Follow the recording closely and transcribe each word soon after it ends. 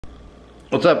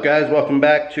What's up guys, welcome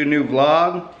back to a new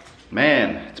vlog.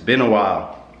 Man, it's been a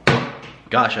while.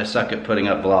 Gosh, I suck at putting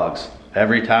up vlogs.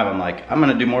 Every time I'm like, I'm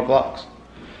gonna do more vlogs.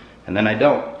 And then I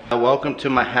don't. Welcome to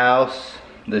my house.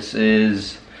 This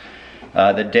is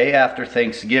the day after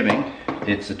Thanksgiving.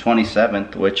 It's the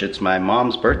 27th, which it's my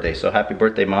mom's birthday. So happy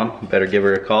birthday, Mom. Better give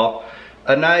her a call.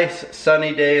 A nice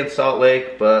sunny day in Salt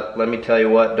Lake, but let me tell you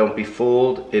what, don't be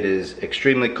fooled. It is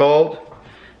extremely cold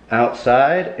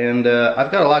outside, and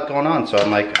I've got a lot going on, so I'm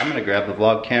like, I'm gonna grab the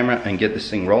vlog camera and get this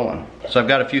thing rolling. So I've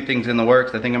got a few things in the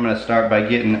works. I think I'm gonna start by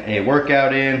getting a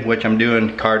workout in, which I'm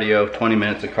doing cardio, 20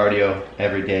 minutes of cardio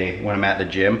every day when I'm at the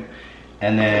gym.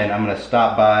 And then I'm gonna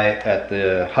stop by at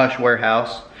the Hush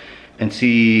warehouse and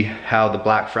see how the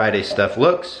Black Friday stuff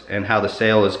looks and how the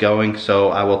sale is going. So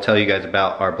I will tell you guys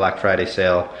about our Black Friday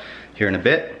sale here in a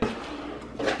bit.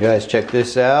 You guys check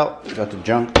this out. Got the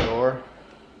junk drawer.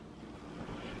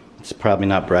 It's probably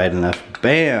not bright enough.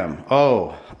 Bam!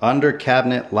 Oh, under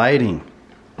cabinet lighting.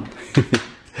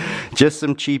 Just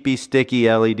some cheapy sticky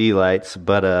LED lights,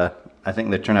 but I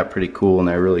think they turn out pretty cool and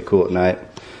they're really cool at night.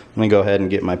 Let me go ahead and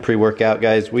get my pre-workout,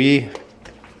 guys. We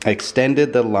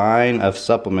extended the line of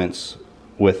supplements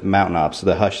with Mountain Ops,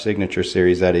 the Hush Signature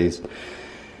Series that is,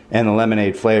 and the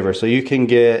lemonade flavor. So you can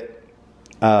get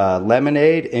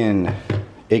lemonade in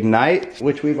Ignite,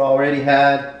 which we've already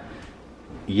had,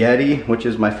 Yeti, which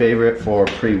is my favorite for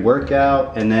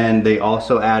pre-workout, and then they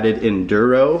also added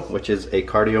Enduro, which is a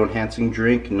cardio enhancing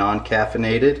drink,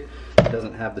 non-caffeinated,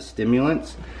 doesn't have the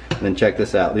stimulants. And then check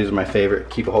this out, these are my favorite,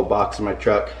 keep a whole box in my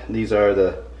truck. These are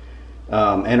the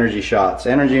energy shots,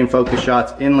 energy and focus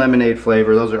shots in lemonade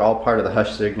flavor. Those are all part of the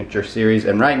Hush Signature Series,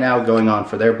 and right now going on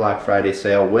for their Black Friday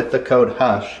sale with the code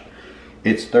HUSH,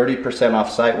 it's 30%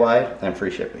 off site-wide and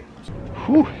free shipping.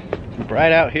 Whew,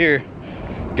 bright out here.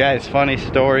 Guys, funny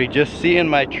story, just seeing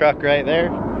my truck right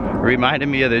there reminded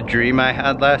me of the dream I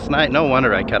had last night. No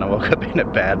wonder I kind of woke up in a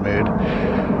bad mood.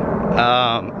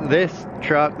 This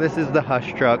truck, this is the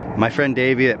Hush truck. My friend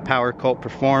Davey at Power Cult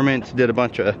Performance did a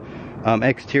bunch of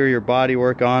exterior body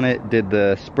work on it, did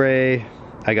the spray.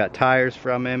 I got tires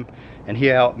from him, and he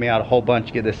helped me out a whole bunch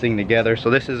to get this thing together. So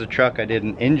this is a truck I did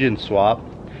an engine swap,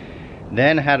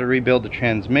 then had to rebuild the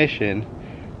transmission,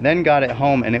 then got it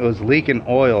home and it was leaking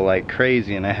oil like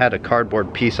crazy, and I had a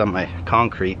cardboard piece on my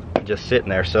concrete just sitting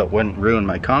there so it wouldn't ruin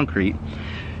my concrete.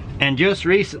 And just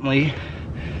recently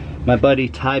my buddy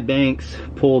Ty Banks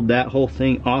pulled that whole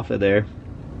thing off of there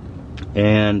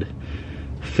and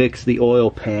fixed the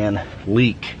oil pan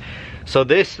leak. So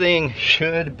this thing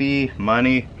should be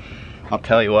money. I'll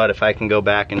tell you what, if I can go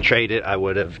back and trade it, I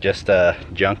would have just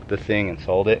junked the thing and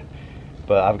sold it.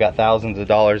 But I've got thousands of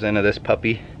dollars into this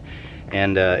puppy,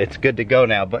 and it's good to go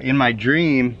now. But in my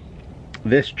dream,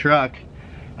 this truck,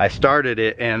 I started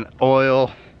it and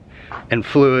oil and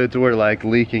fluids were like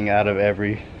leaking out of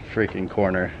every freaking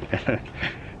corner.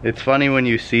 It's funny when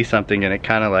you see something and it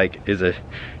kind of like is a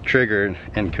trigger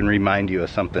and can remind you of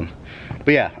something.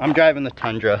 But yeah, I'm driving the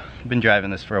Tundra. I've been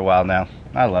driving this for a while now.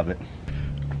 I love it.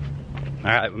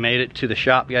 All right, we made it to the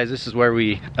shop, guys. This is where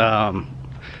we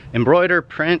embroider,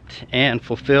 print, and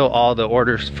fulfill all the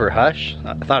orders for Hush.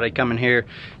 I thought I'd come in here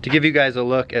to give you guys a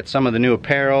look at some of the new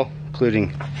apparel,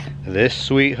 including this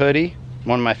sweet hoodie,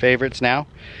 one of my favorites now,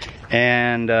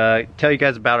 and tell you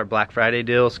guys about our Black Friday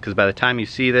deals, because by the time you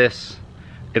see this,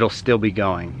 it'll still be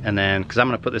going. And then, because I'm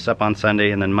gonna put this up on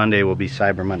Sunday, and then Monday will be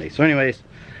Cyber Monday. So anyways,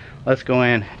 let's go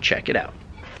in, check it out.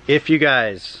 If you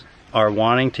guys are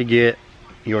wanting to get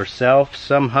yourself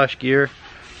some Hush gear,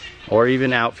 or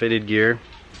even outfitted gear,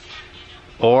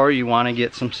 or you want to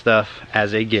get some stuff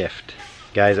as a gift,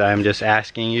 guys, I'm just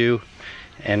asking you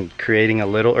and creating a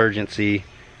little urgency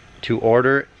to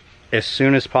order as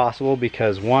soon as possible,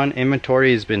 because one,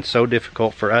 inventory has been so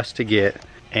difficult for us to get,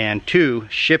 and two,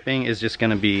 shipping is just going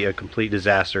to be a complete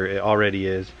disaster. It already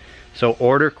is. So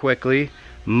order quickly,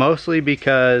 mostly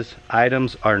because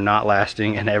items are not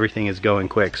lasting and everything is going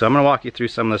quick. So I'm going to walk you through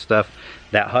some of the stuff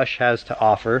that Hush has to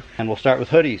offer, and we'll start with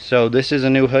hoodies. So this is a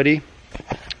new hoodie.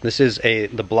 This is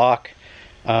the block,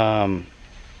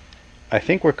 I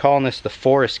think we're calling this the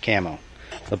Forest Camo.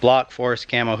 The block Forest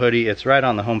Camo hoodie. It's right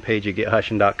on the homepage at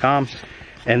gethushin.com.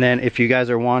 And then if you guys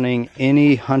are wanting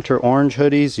any Hunter Orange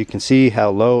hoodies, you can see how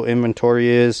low inventory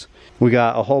is. We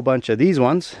got a whole bunch of these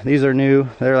ones. These are new.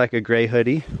 They're like a gray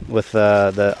hoodie with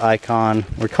the icon.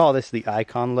 We call this the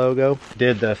icon logo.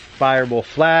 Did the Fireball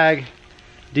flag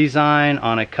design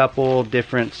on a couple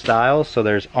different styles. So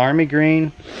there's army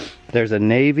green, there's a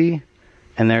navy,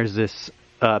 and there's this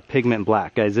pigment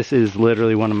black. Guys, this is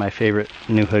literally one of my favorite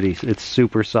new hoodies. It's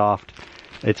super soft.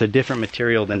 It's a different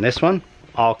material than this one.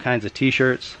 All kinds of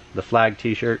t-shirts, the flag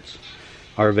t-shirts.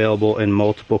 are available in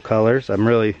multiple colors. I'm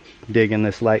really digging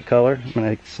this light color. I'm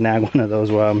gonna snag one of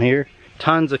those while I'm here.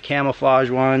 Tons of camouflage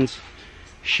ones,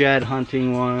 shed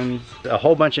hunting ones, a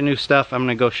whole bunch of new stuff. I'm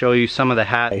gonna go show you some of the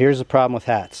hats. Here's the problem with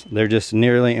hats. They're just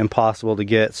nearly impossible to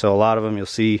get, so a lot of them you'll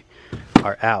see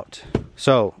are out.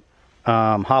 So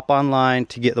hop online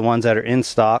to get the ones that are in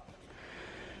stock.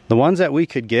 The ones that we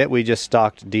could get, we just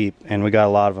stocked deep, and we got a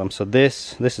lot of them. So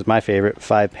this is my favorite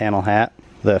 5-panel hat.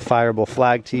 The fireable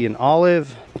flag tee in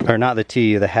olive, or not the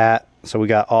tee, the hat. So we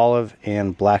got olive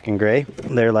and black and gray.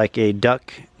 They're like a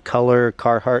duck color,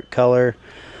 Carhartt color.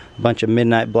 A bunch of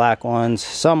midnight black ones.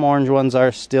 Some orange ones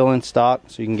are still in stock,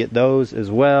 so you can get those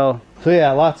as well. So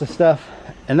yeah, lots of stuff.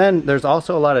 And then there's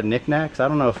also a lot of knickknacks. I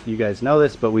don't know if you guys know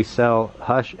this, but we sell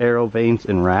Hush arrow veins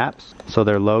and wraps. So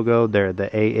their logo, they're the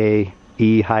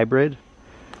AAE hybrid.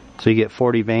 So you get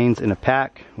 40 veins in a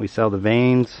pack. We sell the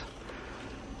veins,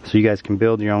 so you guys can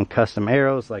build your own custom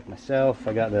arrows like myself.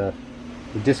 I got the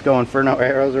Disco Inferno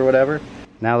arrows or whatever.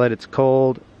 Now that it's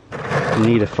cold, you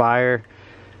need a fire.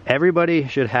 Everybody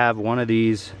should have one of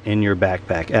these in your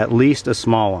backpack, at least a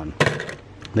small one.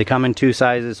 They come in 2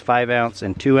 sizes, 5 ounce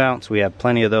and 2 ounce. We have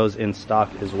plenty of those in stock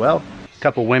as well. A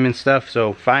couple women's stuff,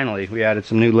 so finally we added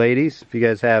some new ladies. If you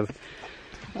guys have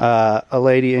a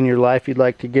lady in your life you'd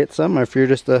like to get some, or if you're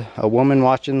just a woman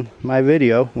watching my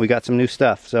video, we got some new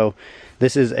stuff. So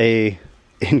this is a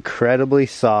incredibly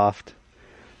soft,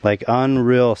 like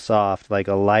unreal soft, like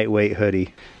a lightweight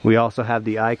hoodie. We also have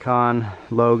the Icon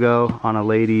logo on a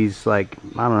lady's, like,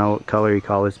 I don't know what color you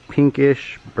call this,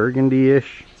 pinkish,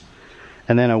 burgundy-ish.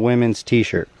 And then a women's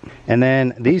t-shirt. And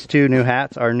then these 2 new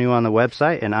hats are new on the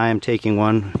website, and I am taking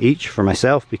one each for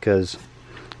myself because,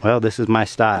 well, this is my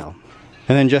style.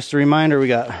 And then just a reminder, we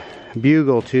got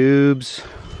bugle tubes,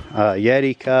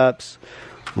 Yeti cups,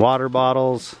 water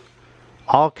bottles,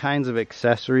 all kinds of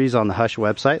accessories on the Hush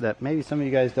website that maybe some of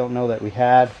you guys don't know that we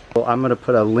had. Well, I'm gonna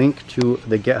put a link to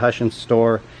the Get Hushin'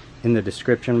 store in the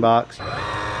description box.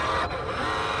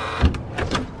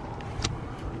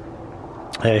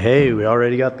 Hey, we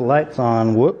already got the lights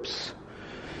on. Whoops.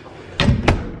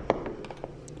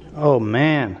 Oh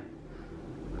man.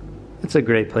 It's a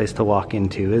great place to walk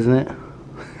into, isn't it?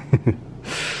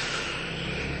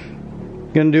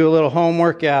 Gonna do a little home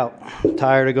workout.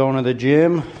 Tired of going to the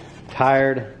gym.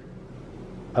 Tired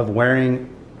of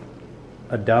wearing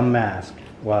a dumb mask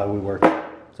while we work out.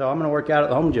 So I'm gonna work out at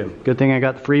the home gym. Good thing I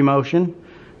got the free motion.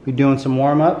 Be doing some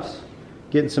warm-ups,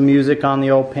 getting some music on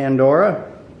the old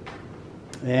Pandora,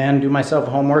 and do myself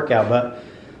a home workout. But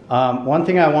one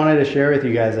thing I wanted to share with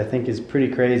you guys I think is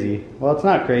pretty crazy. Well, it's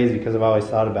not crazy because I've always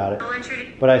thought about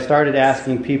it. But I started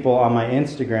asking people on my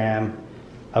Instagram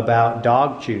about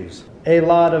dog chews. A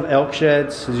lot of elk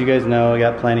sheds, as you guys know, I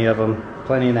got plenty of them.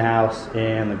 Plenty in the house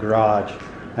and the garage.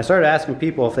 I started asking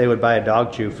people if they would buy a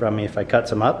dog chew from me if I cut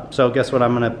some up. So guess what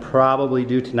I'm gonna probably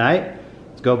do tonight?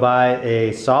 Is go buy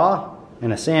a saw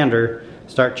and a sander,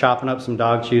 start chopping up some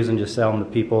dog chews and just sell them to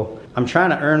people. I'm trying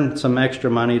to earn some extra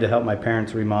money to help my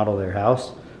parents remodel their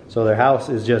house. So their house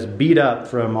is just beat up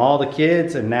from all the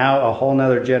kids, and now a whole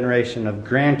nother generation of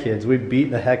grandkids. We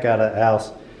beat the heck out of the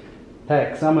house.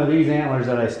 Heck, some of these antlers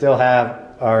that I still have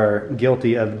are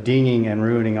guilty of dinging and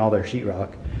ruining all their sheetrock.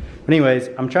 But anyways,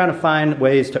 I'm trying to find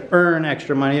ways to earn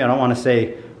extra money. I don't want to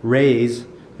say raise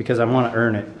because I want to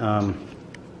earn it.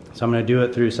 So I'm going to do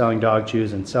it through selling dog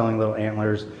chews and selling little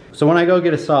antlers. So when I go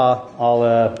get a saw,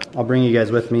 I'll bring you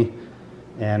guys with me,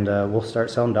 and we'll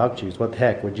start selling dog chews. What the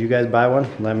heck? Would you guys buy one?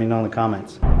 Let me know in the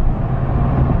comments.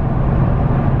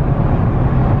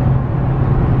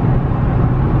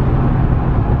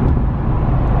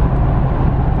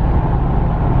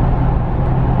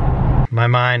 My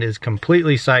mind is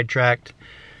completely sidetracked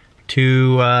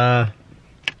to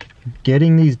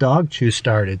getting these dog chews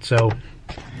started. So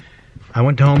I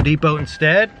went to Home Depot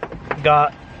instead,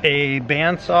 got a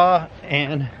bandsaw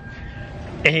and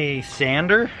a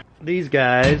sander. These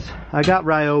guys, I got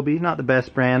Ryobi, not the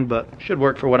best brand, but should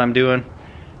work for what I'm doing.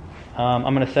 I'm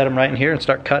gonna set them right in here and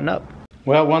start cutting up.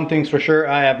 Well, one thing's for sure,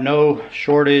 I have no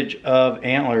shortage of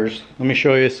antlers. Let me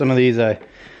show you some of these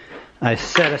I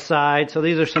set aside. So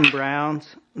these are some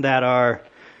browns that are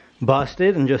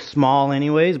busted and just small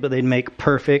anyways, but they'd make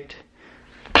perfect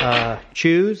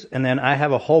chews. And then I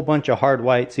have a whole bunch of hard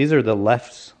whites. These are the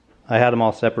lefts. I had them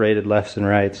all separated, lefts and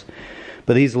rights.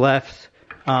 But these lefts,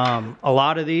 a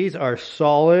lot of these are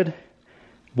solid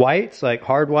whites, like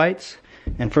hard whites.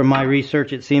 And from my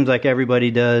research, it seems like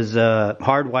everybody does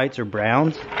hard whites or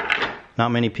browns. Not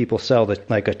many people sell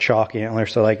like a chalk antler,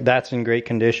 so like that's in great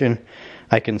condition.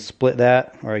 I can split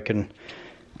that, or I can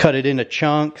cut it into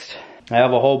chunks. I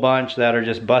have a whole bunch that are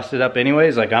just busted up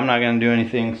anyways. Like, I'm not gonna do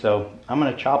anything, so I'm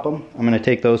gonna chop them. I'm gonna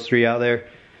take those 3 out there,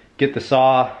 get the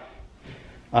saw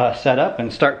set up,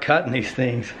 and start cutting these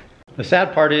things. The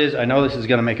sad part is, I know this is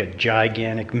gonna make a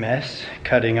gigantic mess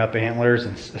cutting up antlers,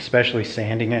 and especially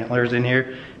sanding antlers in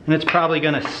here, and it's probably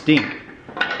gonna stink.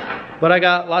 But I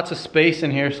got lots of space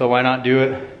in here, so why not do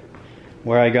it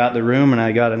where I got the room and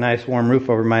I got a nice warm roof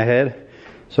over my head.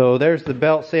 So there's the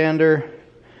belt sander,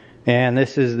 and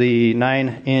this is the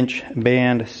 9-inch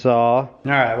band saw. All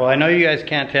right, well, I know you guys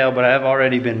can't tell, but I've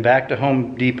already been back to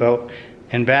Home Depot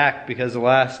and back because the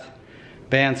last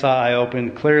bandsaw I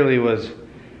opened clearly was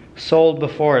sold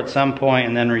before at some point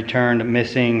and then returned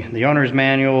missing the owner's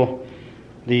manual,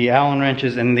 the Allen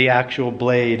wrenches, and the actual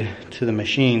blade to the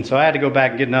machine. So I had to go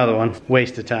back and get another one.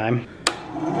 Waste of time.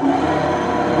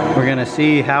 We're gonna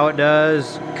see how it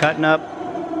does cutting up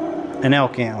an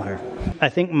elk antler. I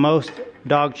think most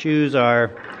dog chews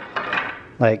are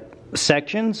like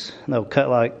sections. They'll cut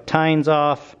like tines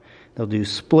off, they'll do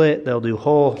split, they'll do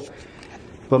whole.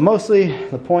 But mostly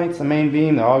the points, the main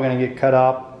beam, they're all gonna get cut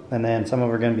off, and then some of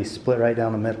them are gonna be split right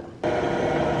down the middle.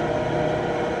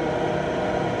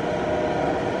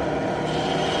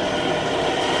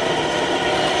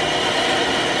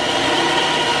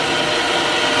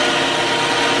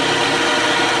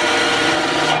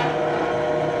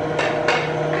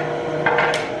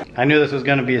 I knew this was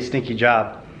gonna be a stinky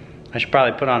job. I should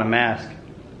probably put on a mask,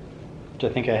 which I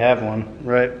think I have one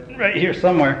right here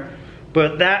somewhere.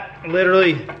 But that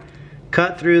literally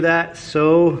cut through that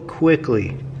so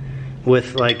quickly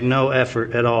with like no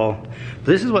effort at all.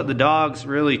 This is what the dogs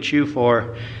really chew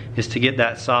for, is to get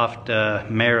that soft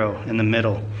marrow in the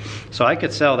middle. So I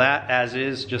could sell that as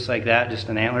is, just like that, just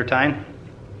an antler tine.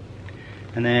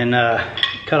 And then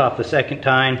cut off the second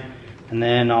tine, and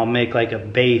then I'll make like a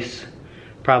base,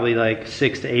 probably like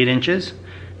 6 to 8 inches.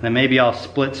 And then maybe I'll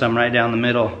split some right down the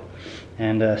middle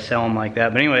and sell them like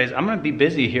that. But anyways, I'm gonna be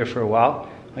busy here for a while.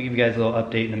 I'll give you guys a little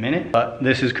update in a minute. But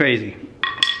this is crazy.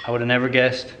 I would have never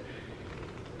guessed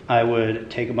I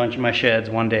would take a bunch of my sheds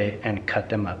one day and cut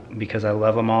them up, because I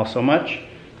love them all so much.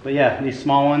 But yeah, these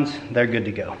small ones, they're good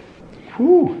to go.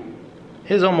 Whew,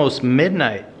 it is almost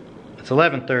midnight. It's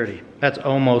 11:30. That's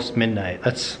almost midnight.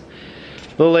 That's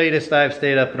the latest I've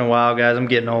stayed up in a while, guys. I'm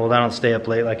getting old. I don't stay up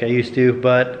late like I used to,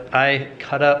 but I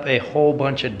cut up a whole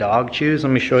bunch of dog chews.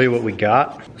 Let me show you what we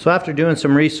got. So after doing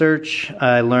some research,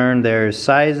 I learned there's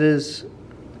sizes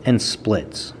and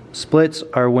splits. Splits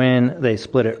are when they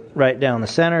split it right down the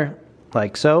center,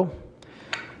 like so.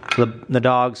 The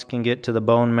dogs can get to the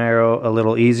bone marrow a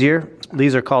little easier.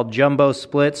 These are called jumbo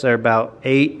splits. They're about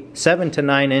 7 to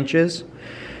 9 inches.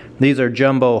 These are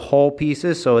jumbo whole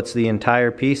pieces, so it's the entire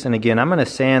piece. And again, I'm gonna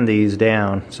sand these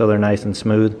down so they're nice and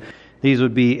smooth. These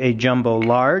would be a jumbo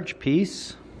large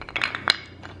piece.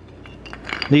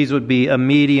 These would be a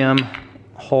medium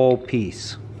whole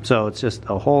piece. So it's just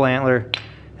a whole antler.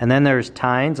 And then there's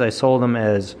tines. I sold them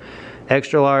as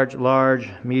extra large,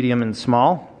 large, medium, and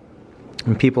small.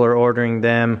 And people are ordering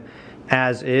them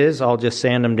as is. I'll just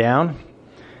sand them down,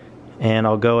 and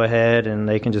I'll go ahead and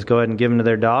they can just go ahead and give them to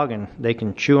their dog, and they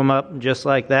can chew them up just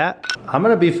like that. I'm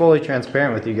gonna be fully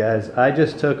transparent with you guys. I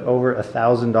just took over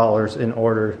 $1,000 in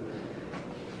order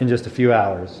in just a few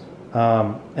hours.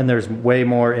 And there's way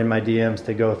more in my DMs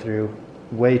to go through.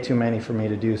 Way too many for me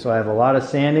to do. So I have a lot of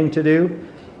sanding to do.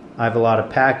 I have a lot of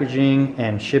packaging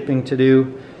and shipping to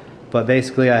do. But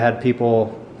basically I had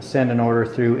people send an order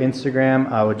through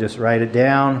Instagram. I would just write it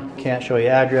down. Can't show you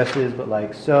addresses, but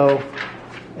like so.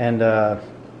 And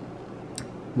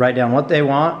write down what they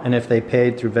want, and if they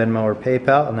paid through Venmo or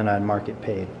PayPal, and then I'd mark it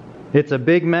paid. It's a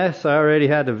big mess. I already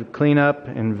had to clean up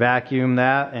and vacuum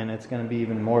that, and it's gonna be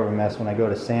even more of a mess when I go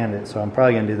to sand it, so I'm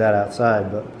probably gonna do that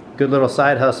outside. But good little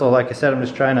side hustle. Like I said, I'm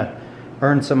just trying to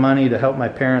earn some money to help my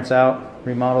parents out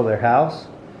remodel their house.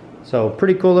 So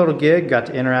pretty cool little gig. Got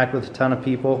to interact with a ton of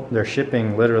people. They're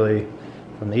shipping literally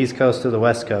from the East Coast to the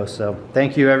West Coast. So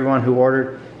thank you everyone who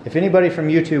ordered. If anybody from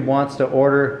YouTube wants to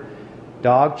order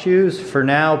dog chews, for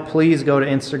now, please go to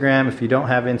Instagram. If you don't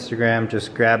have Instagram,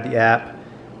 just grab the app.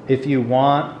 If you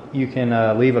want, you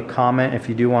can leave a comment if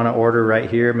you do want to order right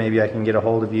here. Maybe I can get a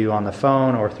hold of you on the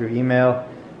phone or through email.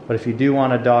 But if you do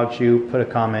want a dog chew, put a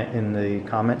comment in the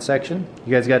comment section.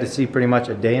 You guys got to see pretty much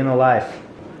a day in the life.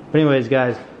 But anyways,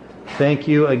 guys, thank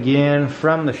you again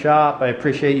from the shop. I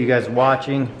appreciate you guys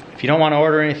watching. If you don't want to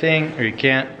order anything, or you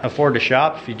can't afford to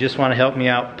shop, if you just want to help me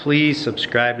out, please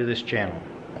subscribe to this channel.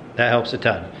 That helps a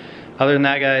ton. Other than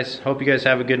that, guys, hope you guys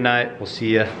have a good night. We'll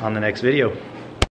see you on the next video.